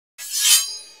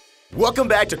Welcome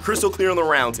back to Crystal Clear on the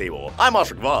Roundtable. I'm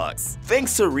AwestruckVox.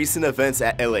 Thanks to recent events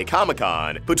at LA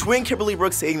Comic-Con, between Kimberly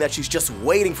Brooks saying that she's just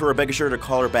waiting for RebeccaShir to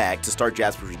call her back to start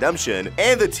Jasper's redemption,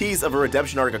 and the tease of a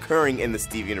redemption arc occurring in the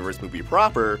Steve Universe movie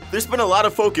proper, there's been a lot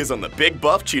of focus on the big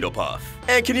buff Cheeto Puff.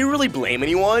 And can you really blame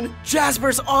anyone?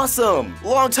 Jasper's awesome!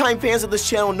 Longtime fans of this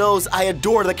channel knows I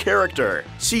adore the character.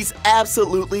 She's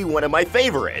absolutely one of my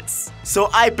favorites. So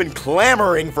I've been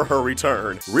clamoring for her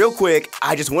return. Real quick,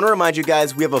 I just want to remind you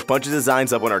guys we have a bunch of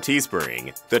designs up on our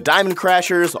Teespring. The Diamond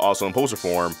Crashers, also in poster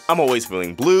form, I'm Always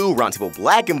Feeling Blue, Roundtable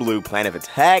Black and Blue, Plan of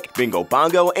Attack, Bingo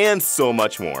Bongo, and so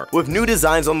much more, with new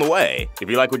designs on the way. If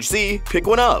you like what you see, pick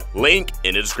one up. Link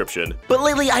in the description. But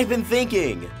lately I've been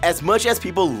thinking, as much as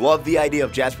people love the idea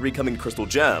of Jasper becoming Crystal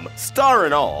Gem, star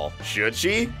and all, should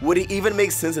she? Would it even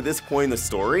make sense at this point in the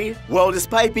story? Well,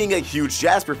 despite being a huge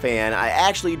Jasper fan, I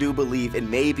actually do believe it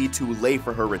may be too late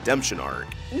for her redemption arc.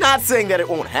 Not saying that it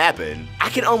won't happen, I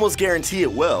can almost guarantee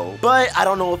it will, but I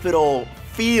don't know if it'll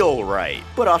feel right.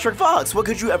 But AwestruckVox, what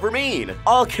could you ever mean?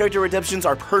 All character redemptions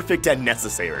are perfect and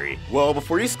necessary. Well,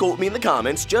 before you scold me in the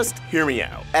comments, just hear me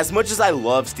out. As much as I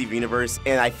love Steve Universe,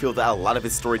 and I feel that a lot of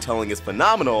his storytelling is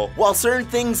phenomenal, while certain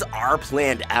things are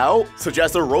planned out, such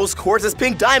as the Rose Quartz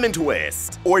Pink Diamond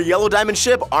twist, or Yellow Diamond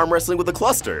Ship arm wrestling with a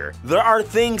cluster, there are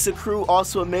things the crew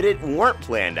also admitted weren't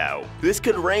planned out. This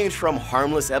could range from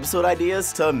harmless episode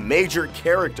ideas to major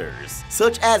characters,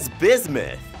 such as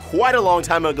Bismuth. Quite a long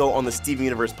time ago on the Steve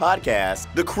Universe podcast,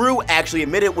 the crew actually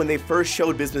admitted when they first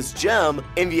showed Bismuth's gem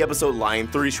in the episode Line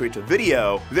 3 straight to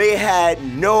video, they had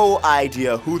no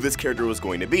idea who this character was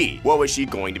going to be. What was she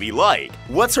going to be like?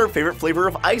 What's her favorite flavor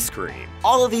of ice cream?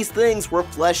 All of these things were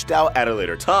fleshed out at a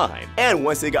later time. And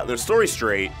once they got their story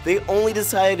straight, they only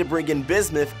decided to bring in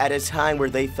Bismuth at a time where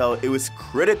they felt it was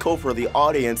critical for the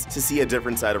audience to see a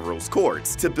different side of Rose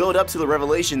Quartz, to build up to the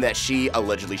revelation that she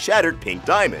allegedly shattered Pink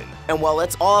Diamond. And while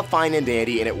that's all fine and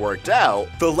dandy and it worked out,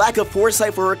 the lack of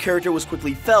foresight for her character was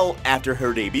quickly felt after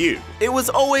her debut. It was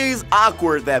always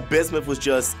awkward that Bismuth was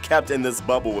just kept in this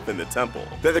bubble within the temple,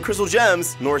 that the Crystal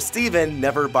Gems nor Steven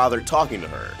never bothered talking to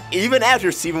her. Even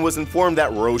after Steven was informed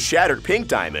that Rose shattered Pink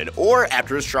Diamond, or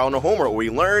after his trial in a homeworld where we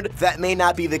learned that may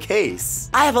not be the case.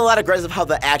 I have a lot of gripes of how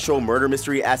the actual murder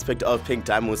mystery aspect of Pink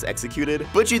Diamond was executed,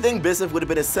 but you think Bismuth would have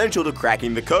been essential to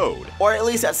cracking the code. Or at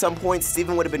least at some point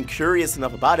Steven would have been curious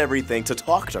enough about everything to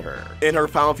talk to her. In her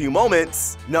final few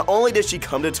moments, not only did she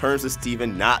come to terms with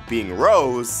Steven not being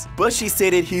Rose, but she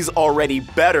stated he's already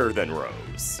better than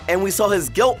Rose. And we saw his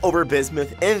guilt over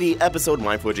Bismuth in the episode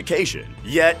Mindful Education.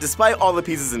 Yet, despite all the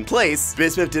pieces in place,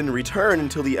 Bismuth didn't return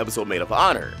until the episode Maid of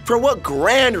Honor. For what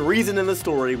grand reason in the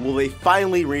story will they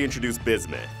finally reintroduce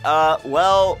Bismuth?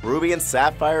 Well, Ruby and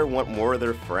Sapphire want more of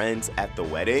their friends at the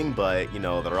wedding, but, you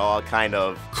know, they're all kind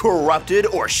of corrupted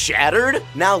or shattered.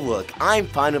 Now look, I'm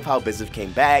fine with how Bismuth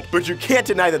came back, but you can't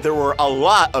deny that there were a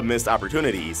lot of missed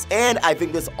opportunities. And I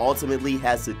think this ultimately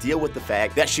has to deal with the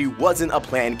fact that she wasn't a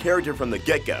planned character from the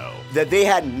get-go, that they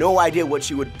had no idea what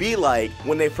she would be like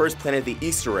when they first planted the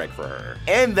Easter egg for her.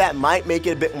 And that might make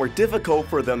it a bit more difficult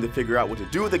for them to figure out what to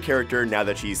do with the character now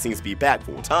that she seems to be back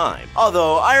full time.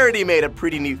 Although, I already made a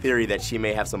pretty neat theory that she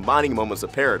may have some bonding moments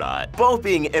with Peridot, both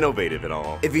being innovative and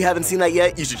all. If you haven't seen that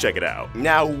yet, you should check it out.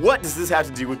 Now, what does this have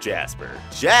to do with Jasper?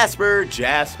 Jasper.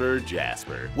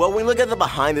 Well, when we look at the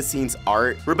behind-the-scenes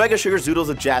art, RebeccaShir's doodles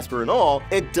of Jasper and all,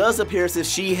 it does appear as if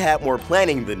she had more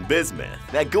planning than Bismuth.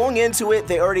 That going into it,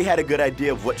 they already had a good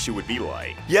idea of what she would be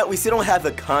like. Yet, we still don't have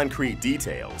the concrete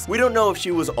details. We don't know if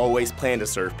she was always planned to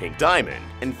serve Pink Diamond.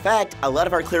 In fact, a lot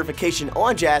of our clarification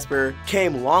on Jasper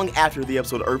came long after the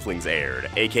episode Earthlings aired,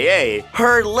 aka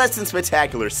her less than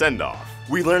spectacular send-off.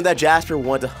 We learned that Jasper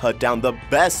wanted to hunt down the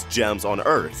best gems on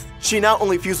Earth. She not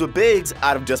only fused with Biggs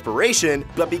out of desperation,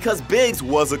 but because Biggs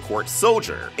was a Quartz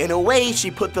soldier. In a way,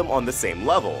 she put them on the same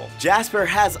level. Jasper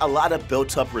has a lot of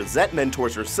built-up resentment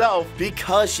towards herself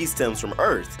because she stems from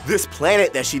Earth, this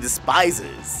planet that she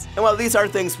despises. And while these are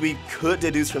things we could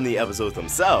deduce from the episodes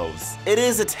themselves, it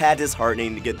is a tad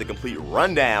disheartening to get the complete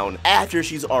rundown after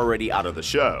she's already out of the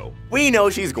show. We know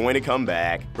she's going to come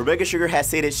back. RebeccaShir has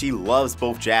stated she loves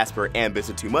both Jasper and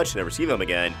Bismuth too much to never see them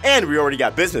again, and we already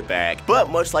got Bismuth back,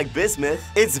 but much like Bismuth,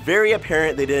 it's very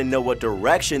apparent they didn't know what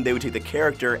direction they would take the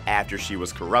character after she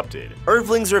was corrupted.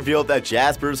 Earthlings revealed that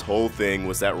Jasper's whole thing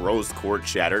was that Rose Quartz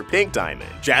shattered Pink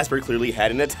Diamond. Jasper clearly had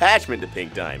an attachment to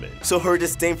Pink Diamond, so her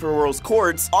disdain for Rose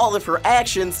Quartz, all of her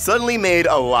actions suddenly made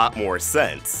a lot more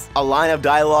sense. A line of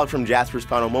dialogue from Jasper's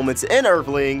final moments in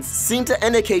Earthlings seemed to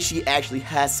indicate she actually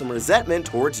has some resentment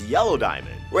towards Yellow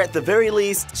Diamond, or at the very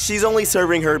least, she's only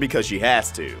serving her because she has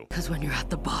to. Because when you're at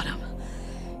the bottom,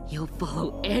 you'll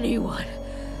follow anyone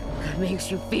that makes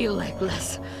you feel like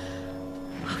less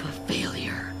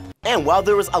And while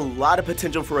there was a lot of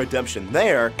potential for redemption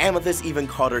there, Amethyst even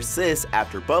called her sis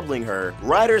after bubbling her,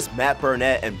 writers Matt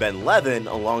Burnett and Ben Levin,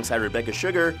 alongside Rebecca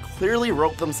Sugar, clearly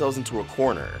roped themselves into a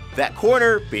corner. That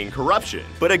corner being corruption.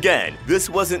 But again, this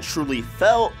wasn't truly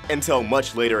felt until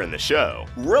much later in the show.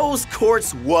 Rose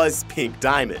Quartz was Pink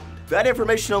Diamond. That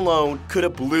information alone could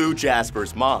have blew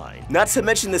Jasper's mind. Not to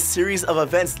mention the series of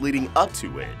events leading up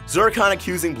to it. Zircon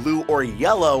accusing Blue or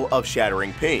Yellow of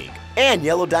shattering Pink, and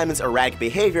Yellow Diamond's erratic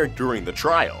behavior during the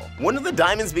trial. One of the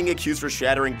diamonds being accused for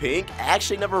shattering Pink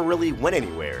actually never really went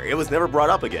anywhere. It was never brought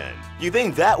up again. You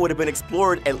think that would have been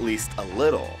explored at least a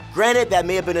little. Granted, that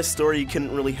may have been a story you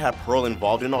couldn't really have Pearl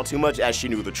involved in all too much as she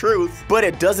knew the truth, but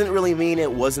it doesn't really mean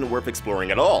it wasn't worth exploring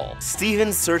at all.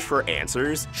 Steven's search for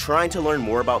answers, trying to learn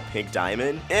more about Pink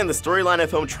Diamond, and the storyline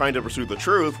of him trying to pursue the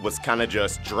truth was kinda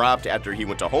just dropped after he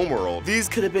went to Homeworld. These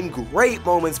could have been great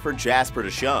moments for Jasper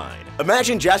to shine.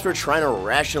 Imagine Jasper trying to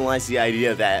rationalize the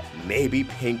idea that maybe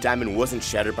Pink Diamond wasn't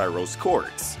shattered by Rose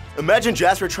Quartz. Imagine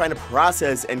Jasper trying to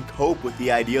process and cope with the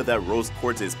idea that Rose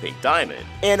Quartz is Pink Diamond.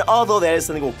 And although that is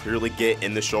something we'll clearly get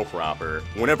in the show proper,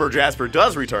 whenever Jasper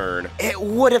does return, it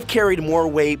would have carried more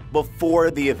weight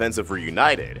before the events of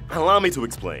Reunited. Allow me to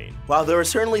explain. While there will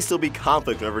certainly still be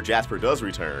conflict whenever Jasper does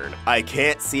return, I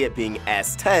can't see it being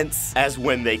as tense as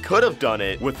when they could have done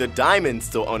it with the Diamond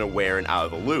still unaware and out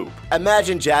of the loop.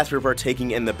 Imagine Jasper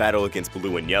partaking in the battle against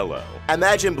Blue and Yellow.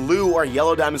 Imagine Blue or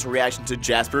Yellow Diamond's reaction to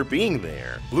Jasper being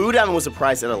there. Blue Diamond was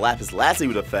surprised at a Lapis Lazuli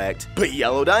would affect, but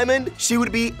Yellow Diamond? She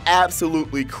would be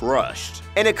absolutely crushed.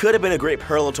 And it could have been a great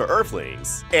parallel to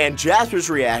Earthlings, and Jasper's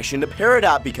reaction to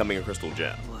Peridot becoming a crystal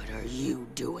gem. What are you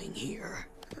doing here?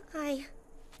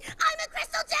 I'm a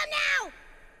crystal gem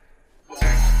now!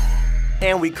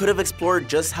 And we could have explored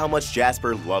just how much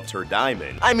Jasper loved her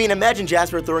diamond. I mean, imagine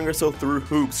Jasper throwing herself through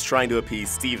hoops trying to appease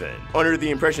Steven, under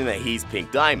the impression that he's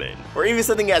Pink Diamond. Or even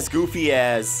something as goofy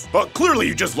as, "But clearly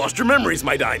you just lost your memories,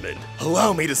 my diamond.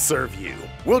 Allow me to serve you.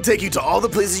 We'll take you to all the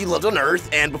places you loved on Earth,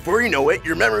 and before you know it,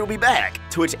 your memory will be back."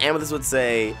 To which Amethyst would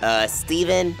say,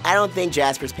 Steven, I don't think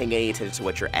Jasper's paying any attention to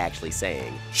what you're actually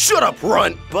saying. Shut up,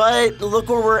 runt! But look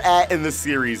where we're at in the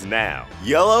series now.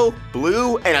 Yellow,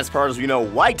 Blue, and as far as we know,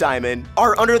 White Diamond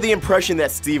are under the impression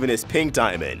that Steven is Pink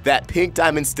Diamond, that Pink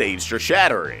Diamond staged her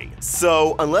shattering.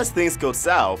 So, unless things go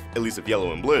south, at least with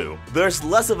Yellow and Blue, there's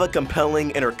less of a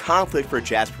compelling inner conflict for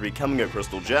Jasper becoming a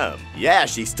crystal gem. Yeah,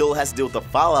 she still has to deal with the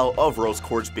fallout of Rose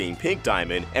Quartz being Pink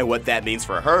Diamond, and what that means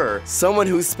for her, someone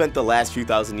who's spent the last few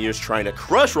thousand years trying to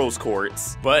crush Rose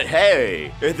Quartz. But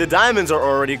hey, if the diamonds are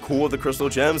already cool with the crystal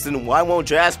gems, then why won't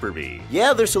Jasper be?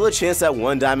 Yeah, there's still a chance that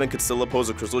one diamond could still oppose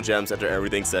the crystal gems after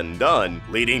everything's said and done,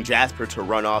 leading Jasper to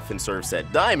run off and serve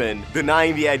said diamond,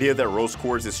 denying the idea that Rose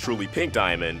Quartz is truly Pink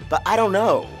Diamond. But I don't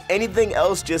know. Anything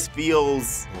else just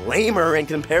feels lamer in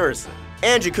comparison.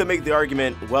 And you could make the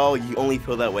argument, well, you only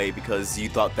feel that way because you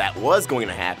thought that was going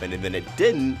to happen and then it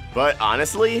didn't. But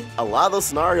honestly, a lot of those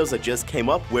scenarios I just came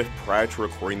up with prior to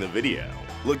recording the video.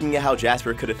 Looking at how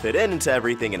Jasper could have fit into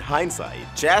everything in hindsight,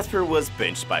 Jasper was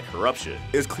benched by corruption.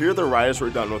 It's clear the writers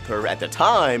were done with her at the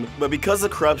time, but because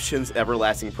of corruption's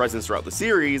everlasting presence throughout the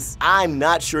series, I'm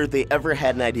not sure they ever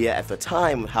had an idea at the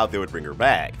time of how they would bring her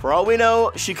back. For all we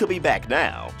know, she could be back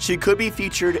now. She could be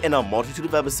featured in a multitude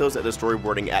of episodes at the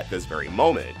storyboarding at this very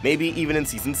moment, maybe even in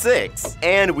season 6,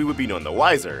 and we would be none the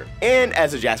wiser. And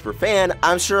as a Jasper fan,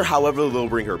 I'm sure however they'll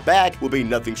bring her back will be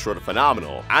nothing short of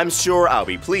phenomenal. I'm sure I'll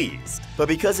be pleased. But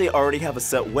because they already have a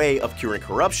set way of curing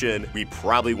corruption, we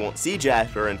probably won't see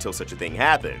Jasper until such a thing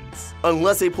happens.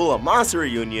 Unless they pull a monster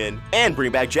reunion and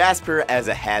bring back Jasper as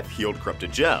a half-healed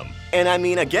corrupted gem. And I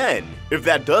mean, again, if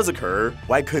that does occur,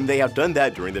 why couldn't they have done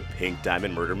that during the Pink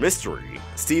Diamond murder mystery?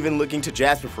 Steven looking to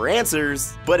Jasper for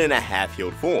answers, but in a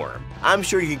half-healed form. I'm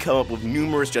sure you can come up with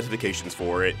numerous justifications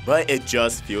for it, but it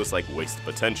just feels like wasted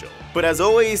potential. But as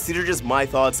always, these are just my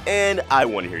thoughts, and I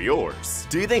want to hear yours.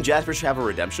 Do you think Jasper should have a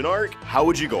redemption arc? How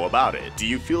would you go about it? Do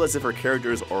you feel as if her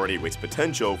character is already wasted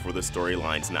potential for the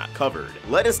storylines not covered?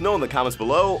 Let us know in the comments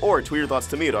below, or tweet your thoughts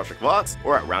to me at AwestruckVox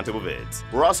or at Roundtable Vids.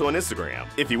 We're also on Instagram.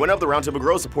 If you want to help the Roundtable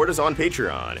grow, support us on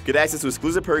Patreon. Get access to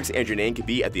exclusive perks, and your name could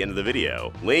be at the end of the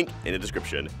video. Link in the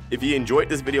description. If you enjoyed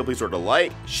this video, please remember to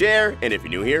like, share, and if you're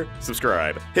new here,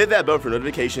 subscribe. Hit that bell for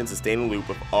notifications to stay in the loop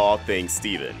of all things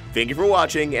Steven. Thank you for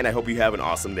watching, and I hope you have an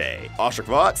awesome day.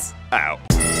 AwestruckVox, out.